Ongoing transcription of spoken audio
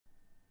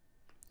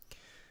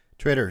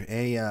Trader,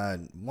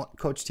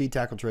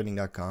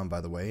 CoachTTackleTrading.com,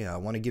 by the way. I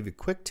want to give you a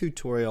quick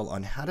tutorial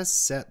on how to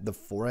set the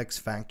Forex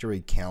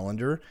Factory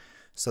calendar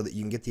so that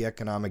you can get the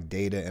economic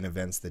data and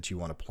events that you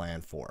want to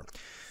plan for.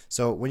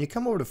 So when you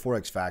come over to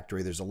Forex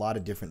Factory, there's a lot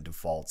of different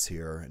defaults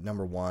here.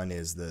 Number one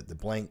is the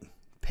blank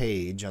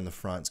page on the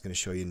front is going to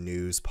show you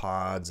news,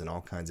 pods, and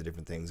all kinds of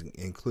different things,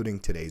 including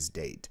today's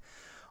date.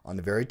 On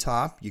the very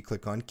top, you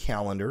click on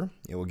calendar.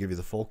 It will give you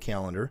the full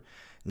calendar.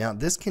 Now,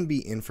 this can be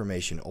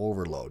information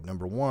overload.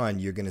 Number one,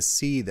 you're going to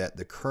see that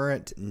the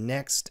current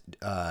next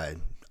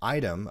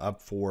item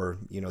up for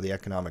the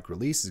economic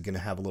release is going to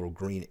have a little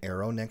green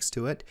arrow next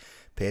to it.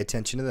 Pay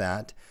attention to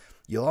that.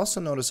 You'll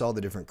also notice all the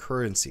different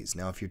currencies.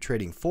 Now, if you're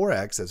trading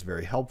Forex, that's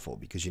very helpful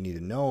because you need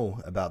to know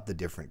about the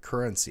different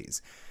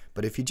currencies.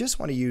 But if you just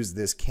want to use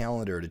this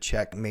calendar to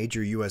check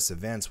major U.S.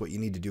 events, what you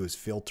need to do is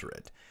filter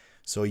it.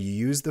 So you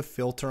use the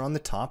filter on the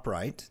top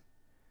right,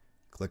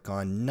 click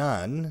on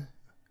None,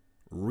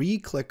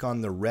 re-click on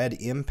the red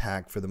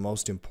impact for the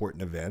most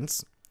important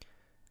events,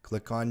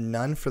 click on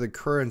None for the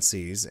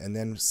currencies, and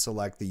then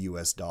select the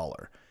US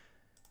dollar.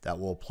 That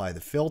will apply the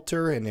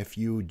filter, and if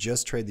you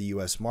just trade the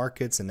US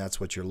markets and that's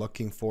what you're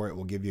looking for, it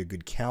will give you a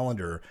good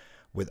calendar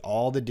with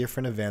all the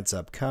different events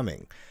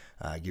upcoming.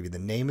 Give you the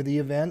name of the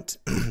event,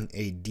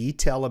 a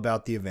detail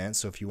about the event,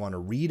 so if you want to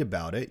read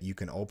about it, you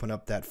can open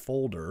up that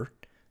folder,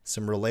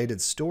 some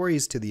related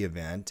stories to the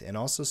event, and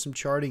also some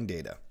charting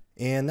data.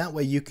 And that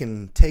way you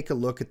can take a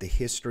look at the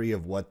history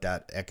of what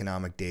that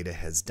economic data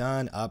has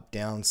done, up,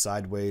 down,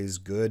 sideways,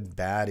 good,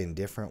 bad,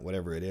 indifferent,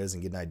 whatever it is,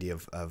 and get an idea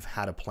of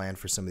how to plan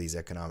for some of these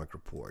economic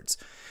reports.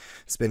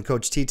 It's been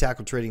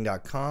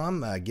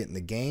CoachTTackleTrading.com. Get in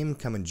the game.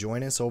 Come and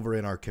join us over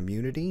in our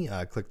community.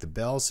 Click the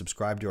bell.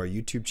 Subscribe to our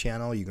YouTube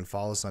channel. You can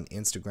follow us on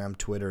Instagram,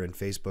 Twitter, and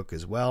Facebook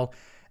as well,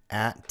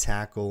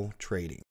 @Tackle Trading.